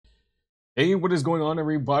Hey, what is going on,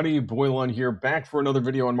 everybody? Boilon here, back for another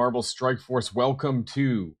video on Marvel Strike Force. Welcome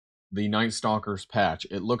to the Nightstalkers patch.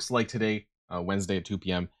 It looks like today, Wednesday at 2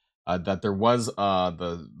 p.m., that there was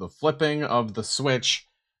the flipping of the switch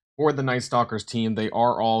for the Nightstalkers team. They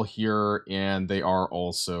are all here, and they are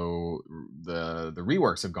also the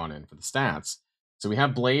reworks have gone in for the stats. So we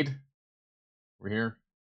have Blade. We're here.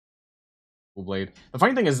 Blade. The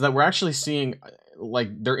funny thing is that we're actually seeing, like,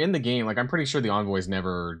 they're in the game. Like, I'm pretty sure the Envoys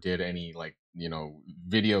never did any, like,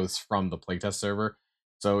 videos from the playtest server.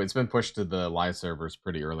 So it's been pushed to the live servers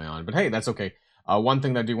pretty early on. But hey, that's okay. One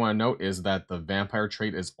thing that I do want to note is that the vampire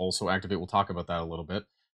trait is also activate. We'll talk about that a little bit.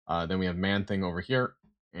 Then we have Man Thing over here.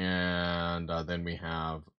 And then we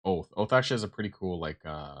have Oath. Oath actually has a pretty cool, like,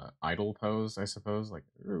 idle pose, I suppose. Like,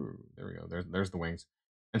 ooh, there we go. There's the wings.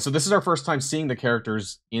 And so this is our first time seeing the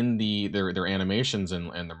characters in their animations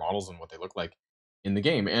and their models and what they look like in the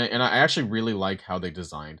game. And I actually really like how they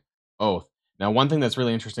designed Oath. Now, one thing that's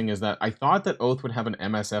really interesting is that I thought that Oath would have an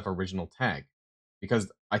MSF original tag, because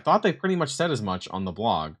I thought they pretty much said as much on the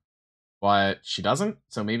blog, but she doesn't.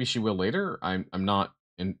 So maybe she will later. I'm not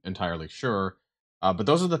entirely sure. But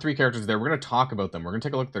those are the three characters there. We're going to talk about them. We're going to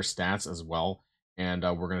take a look at their stats as well, and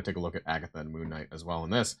we're going to take a look at Agatha and Moon Knight as well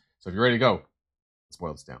in this. So if you're ready to go, let's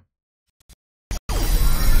boil this down.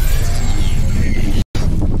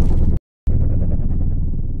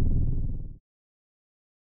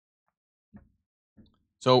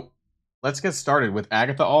 So let's get started with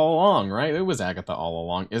Agatha all along, right? It was Agatha all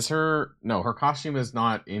along. Is her... No, her costume is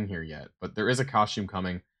not in here yet, but there is a costume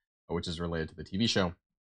coming, which is related to the TV show.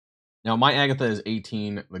 Now, my Agatha is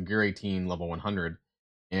 18, the Gear 18, level 100,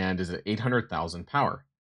 and is at 800,000 power.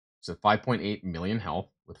 It's at 5.8 million health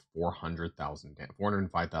with 405,000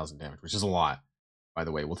 damage, which is a lot, by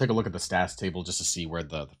the way. We'll take a look at the stats table just to see where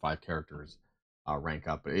the five characters rank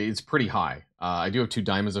up. It's pretty high. I do have 2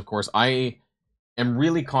 diamonds, of course. I am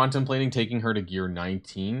really contemplating taking her to Gear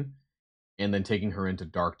 19 and then taking her into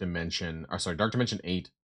Dark Dimension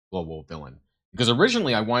 8 Global Villain. Because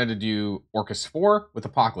originally I wanted to do Orcus 4 with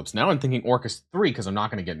Apocalypse. Now I'm thinking Orcus 3 because I'm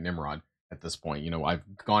not going to get Nimrod at this point. You know, I've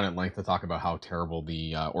gone at length to talk about how terrible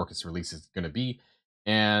the Orcus release is going to be.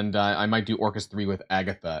 And I might do Orcus 3 with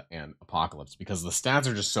Agatha and Apocalypse because the stats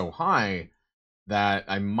are just so high that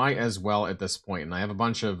I might as well at this point. And I have a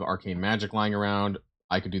bunch of arcane magic lying around.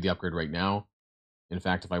 I could do the upgrade right now. In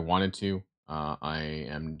fact, if I wanted to, I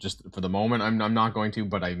am just, for the moment, I'm not going to,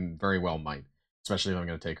 but I very well might, especially if I'm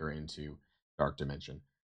going to take her into Dark Dimension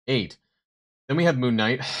 8. Then we have Moon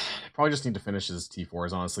Knight. I probably just need to finish his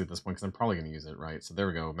T4s, honestly, at this point, because I'm probably going to use it, right? So there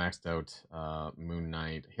we go, maxed out Moon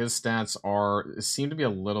Knight. His stats seem to be a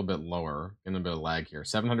little bit lower, getting a bit of lag here.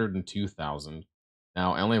 702,000.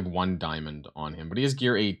 Now, I only have 1 diamond on him, but he is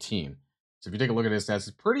Gear 18. So if you take a look at his stats,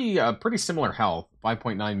 it's pretty similar health,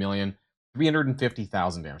 5.9 million.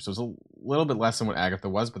 350,000 damage. So it's a little bit less than what Agatha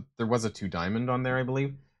was, but there was a 2 diamond on there, I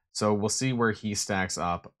believe. So we'll see where he stacks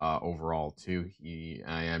up overall too.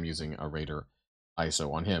 I am using a Raider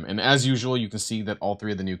ISO on him. And as usual, you can see that all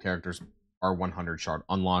 3 of the new characters are 100 shard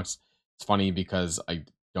unlocks. It's funny because I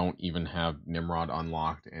don't even have Nimrod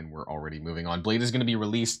unlocked and we're already moving on. Blade is going to be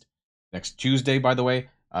released next Tuesday, by the way.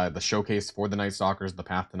 The showcase for the Nightstalkers, the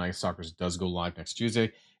Path to Nightstalkers, does go live next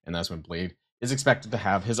Tuesday, and that's when Blade is expected to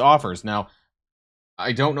have his offers. Now,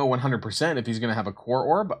 I don't know 100% if he's going to have a core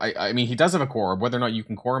orb. I mean, he does have a core orb. Whether or not you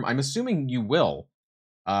can core him, I'm assuming you will.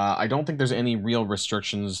 I don't think there's any real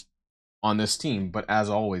restrictions on this team, but as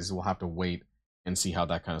always, we'll have to wait and see how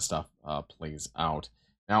that kind of stuff plays out.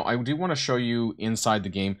 Now, I do want to show you inside the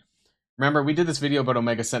game. Remember, we did this video about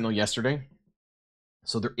Omega Sentinel yesterday.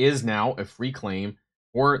 So there is now a free claim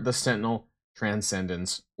for the Sentinel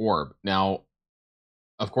Transcendence Orb. Now,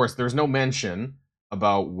 of course, there's no mention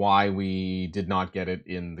about why we did not get it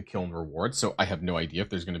in the Kiln reward, so I have no idea if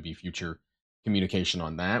there's going to be future communication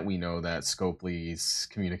on that. We know that Scopely's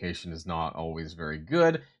communication is not always very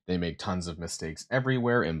good. They make tons of mistakes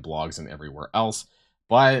everywhere, in blogs and everywhere else,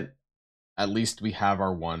 but at least we have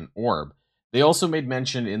our 1 orb. They also made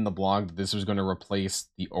mention in the blog that this was going to replace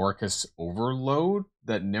the Orcus overload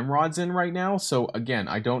that Nimrod's in right now, so again,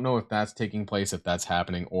 I don't know if that's taking place, if that's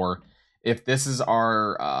happening, or if this is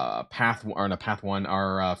our path, or not path 1,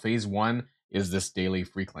 our phase 1 is this daily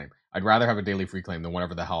free claim. I'd rather have a daily free claim than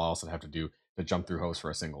whatever the hell else I'd have to do to jump through hosts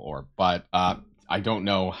for a single orb. But I don't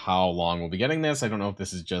know how long we'll be getting this. I don't know if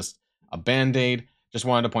this is just a band-aid. Just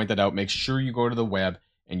wanted to point that out. Make sure you go to the web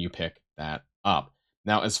and you pick that up.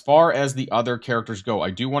 Now, as far as the other characters go,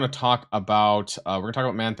 I do want to talk about, we're going to talk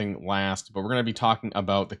about Man-Thing last, but we're going to be talking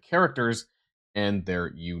about the characters and their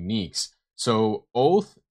uniques. So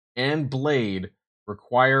Oath and Blade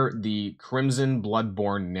require the Crimson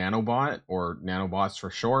Bloodborne Nanobot, or Nanobots for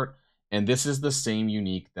short, and this is the same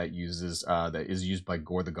unique that is used by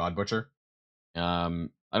Gore the God Butcher.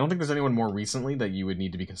 I don't think there's anyone more recently that you would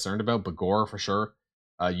need to be concerned about, but Gore for sure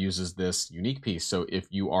uses this unique piece. So if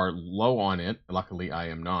you are low on it, luckily I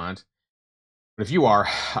am not, but if you are,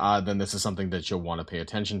 then this is something that you'll want to pay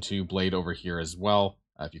attention to. Blade over here as well.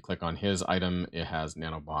 If you click on his item, it has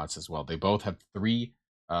nanobots as well. They both have 3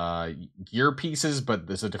 gear pieces, but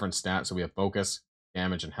this is a different stat. So we have focus,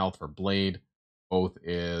 damage, and health for Blade. Both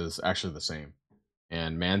is actually the same.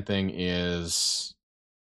 And Man-Thing is,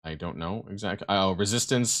 I don't know exactly.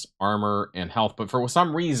 Resistance, armor, and health. But for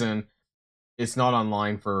some reason, it's not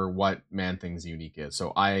online for what Man-Thing's unique is.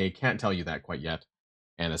 So I can't tell you that quite yet.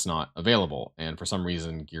 And it's not available. And for some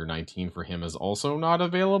reason, Gear 19 for him is also not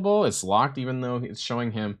available. It's locked, even though it's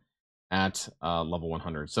showing him at level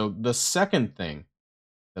 100. So the second thing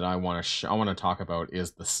that I want to talk about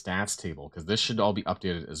is the stats table, because this should all be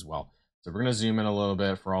updated as well. So we're gonna zoom in a little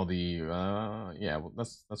bit for all the yeah, well,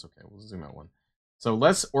 that's okay. We'll zoom out one. So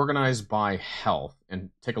let's organize by health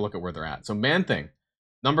and take a look at where they're at. So Man-Thing,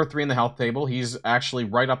 number 3 in the health table. He's actually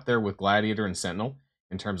right up there with Gladiator and Sentinel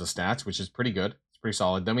in terms of stats, which is pretty good. It's pretty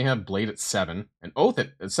solid. Then we have Blade at 7 and Oath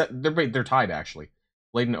at they're tied actually.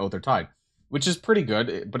 Blade and Oath are tied, which is pretty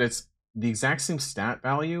good, but it's the exact same stat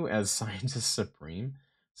value as Scientist Supreme.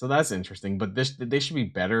 So that's interesting, but they should be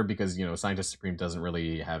better because, you know, Scientist Supreme doesn't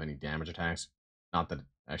really have any damage attacks. Not that,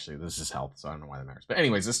 actually, this is health, so I don't know why that matters. But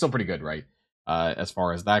anyways, it's still pretty good, right? As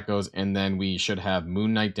far as that goes. And then we should have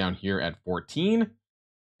Moon Knight down here at 14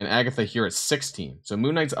 and Agatha here at 16. So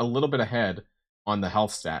Moon Knight's a little bit ahead on the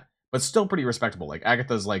health stat, but still pretty respectable. Like,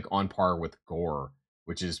 Agatha's like on par with Gore,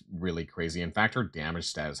 which is really crazy. In fact, her damage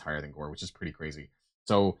stat is higher than Gore, which is pretty crazy.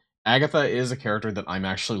 So Agatha is a character that I'm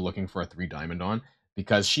actually looking for a 3 diamond on,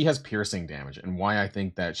 because she has piercing damage, and why I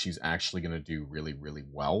think that she's actually going to do really, really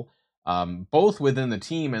well. Both within the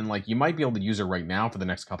team, and like you might be able to use her right now for the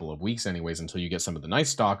next couple of weeks anyways, until you get some of the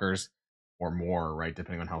Nightstalkers, or more, right,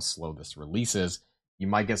 depending on how slow this releases. You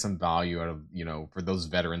might get some value out of, you know, for those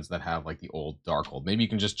veterans that have like the old Darkhold. Maybe you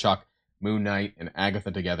can just chuck Moon Knight and Agatha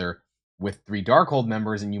together with 3 Darkhold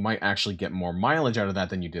members, and you might actually get more mileage out of that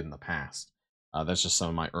than you did in the past. That's just some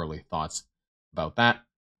of my early thoughts about that.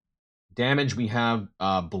 Damage, we have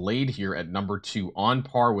Blade here at number 2, on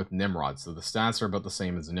par with Nimrod. So the stats are about the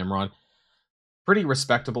same as Nimrod. Pretty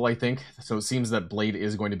respectable, I think. So it seems that Blade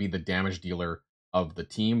is going to be the damage dealer of the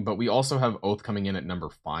team. But we also have Oath coming in at number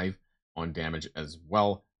 5 on damage as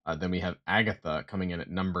well. Then we have Agatha coming in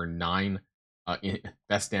at number 9, in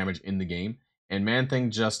best damage in the game. And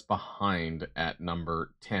Man-Thing just behind at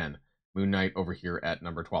number 10. Moon Knight over here at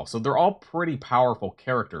number 12. So they're all pretty powerful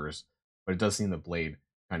characters, but it does seem that Blade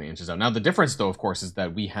kind of inches out. Now, the difference, though, of course, is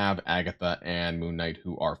that we have Agatha and Moon Knight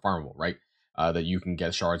who are farmable, right? That you can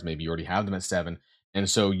get shards. Maybe you already have them at 7. And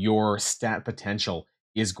so your stat potential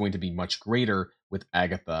is going to be much greater with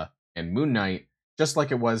Agatha and Moon Knight, just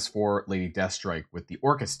like it was for Lady Deathstrike with the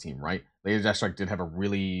Orcus team, right? Lady Deathstrike did have a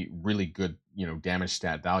really, really good, you know, damage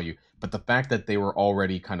stat value. But the fact that they were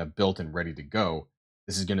already kind of built and ready to go,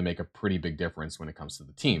 this is going to make a pretty big difference when it comes to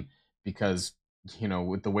the team. Because, you know,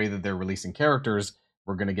 with the way that they're releasing characters,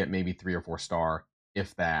 we're going to get maybe 3 or 4 star,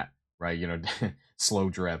 if that, right? You know, slow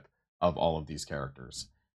drip of all of these characters.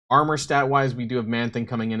 Armor stat-wise, we do have Man-Thing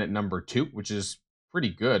coming in at number 2, which is pretty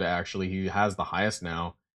good, actually. He has the highest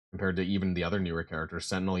now compared to even the other newer characters.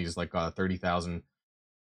 Sentinel, he's like 30,000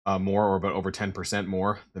 more, or about over 10%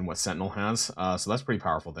 more than what Sentinel has. So that's pretty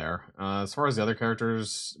powerful there. As far as the other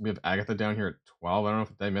characters, we have Agatha down here at 12. I don't know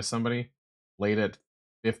if I missed somebody. Blade at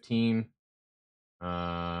 15.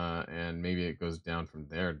 And maybe it goes down from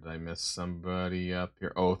there. Did I miss somebody up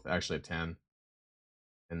here? Oath, actually at 10.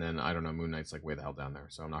 And then, I don't know, Moon Knight's like way the hell down there,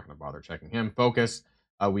 so I'm not going to bother checking him. Focus,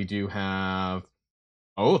 we do have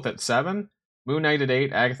Oath at 7, Moon Knight at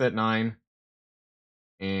 8, Agatha at 9,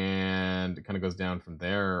 and it kind of goes down from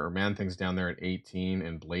there. Or Man-Thing's down there at 18,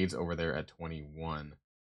 and Blade's over there at 21.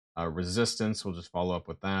 Resistance, we'll just follow up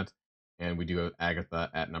with that. And we do have Agatha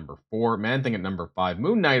at number 4, Man-Thing at number 5,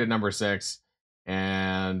 Moon Knight at number 6,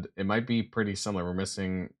 and it might be pretty similar. We're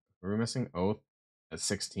missing Oath at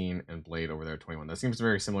 16 and Blade over there at 21. That seems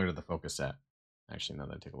very similar to the focus set. Actually, now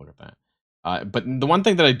that I take a look at that. But the one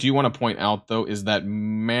thing that I do want to point out, though, is that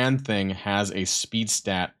Man-Thing has a speed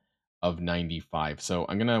stat of 95. So what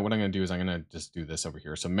I'm gonna do is I'm gonna just do this over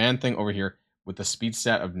here. So Man-Thing over here with the speed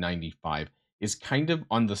stat of 95 is kind of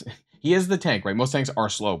on the... He is the tank, right? Most tanks are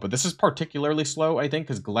slow, but this is particularly slow, I think,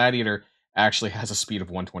 because Gladiator actually has a speed of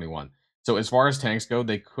 121. So as far as tanks go,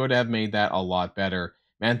 they could have made that a lot better.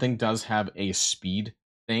 Man-Thing does have a speed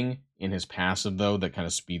thing in his passive, though, that kind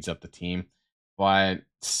of speeds up the team. But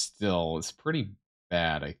still, it's pretty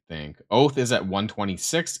bad, I think. Oath is at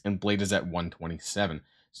 126, and Blade is at 127.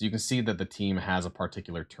 So you can see that the team has a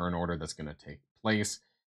particular turn order that's going to take place.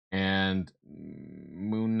 And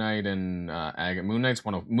Moon Knight and Agatha.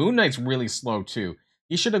 Moon Knight's really slow, too.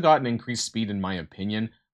 He should have gotten increased speed, in my opinion.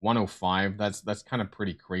 105, that's kind of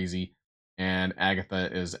pretty crazy. And Agatha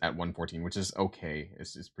is at 114, which is okay.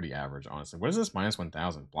 It's pretty average, honestly. What is this? Minus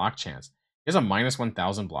 1,000. Block chance. He has a minus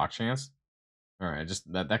 1,000 block chance? Alright,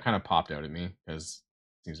 just that kind of popped out at me, because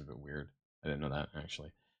it seems a bit weird. I didn't know that,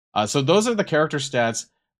 actually. So those are the character stats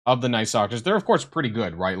of the Nightstalkers. They're, of course, pretty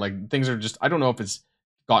good, right? Like, things are just... I don't know if it's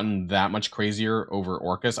gotten that much crazier over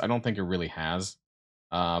Orcus. I don't think it really has.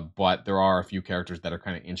 But there are a few characters that are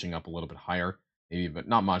kind of inching up a little bit higher. Maybe, but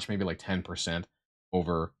not much. Maybe like 10%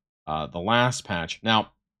 over the last patch.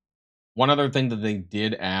 Now, one other thing that they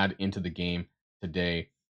did add into the game today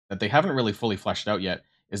that they haven't really fully fleshed out yet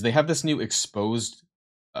is they have this new exposed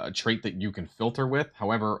trait that you can filter with.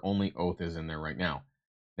 However, only Oath is in there right now.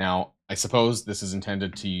 Now, I suppose this is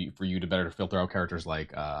intended for you to better filter out characters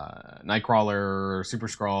like Nightcrawler, Super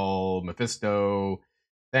Skrull, Mephisto,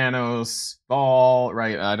 Thanos, Ball,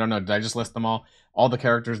 right? I don't know. Did I just list them all? All the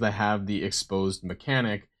characters that have the exposed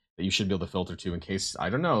mechanic that you should be able to filter to in case, I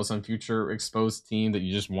don't know, some future exposed team that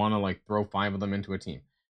you just want to like throw 5 of them into a team.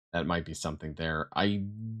 That might be something there. I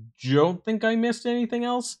don't think I missed anything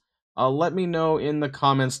else. Let me know in the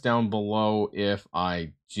comments down below if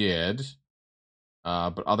I did.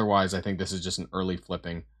 But otherwise, I think this is just an early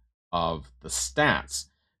flipping of the stats.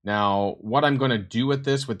 Now, what I'm going to do with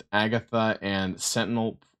this with Agatha and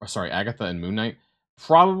Agatha and Moon Knight,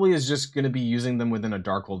 probably is just going to be using them within a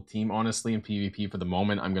Darkhold team, honestly, in PvP for the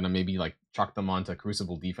moment. I'm going to maybe like chuck them onto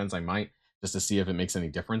Crucible defense, I might, just to see if it makes any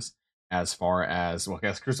difference as far as, well, I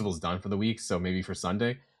guess Crucible's done for the week, so maybe for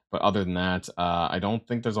Sunday. But other than that, I don't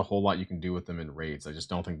think there's a whole lot you can do with them in raids. I just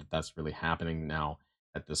don't think that that's really happening now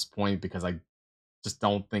at this point, because I just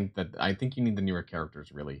don't think that... I think you need the newer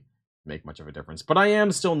characters really to make much of a difference. But I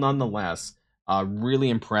am still nonetheless really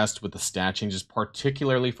impressed with the stat changes,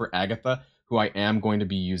 particularly for Agatha, who I am going to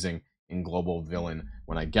be using in Global Villain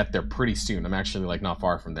when I get there pretty soon. I'm actually like not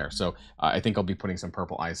far from there. So I think I'll be putting some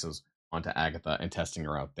purple ISOs onto Agatha and testing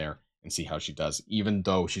her out there and see how she does, even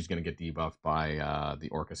though she's going to get debuffed by the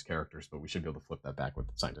Orcus characters, but we should be able to flip that back with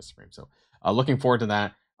the Scientist Supreme. So looking forward to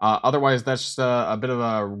that. Otherwise, that's just a bit of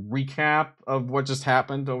a recap of what just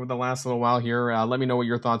happened over the last little while here. Let me know what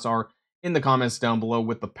your thoughts are in the comments down below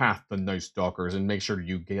with the path to Nightstalkers, and make sure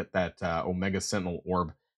you get that Omega Sentinel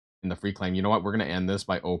orb in the free claim. You know what? We're going to end this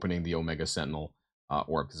by opening the Omega Sentinel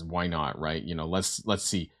orb, because why not, right? You know, let's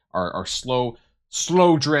see. Our slow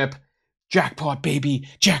drip. Jackpot, baby.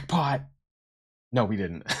 Jackpot. No, we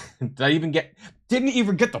didn't. Didn't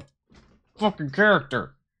even get the fucking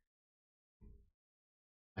character.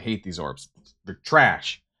 I hate these orbs. They're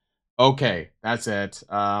trash. Okay, that's it.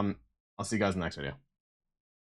 I'll see you guys in the next video.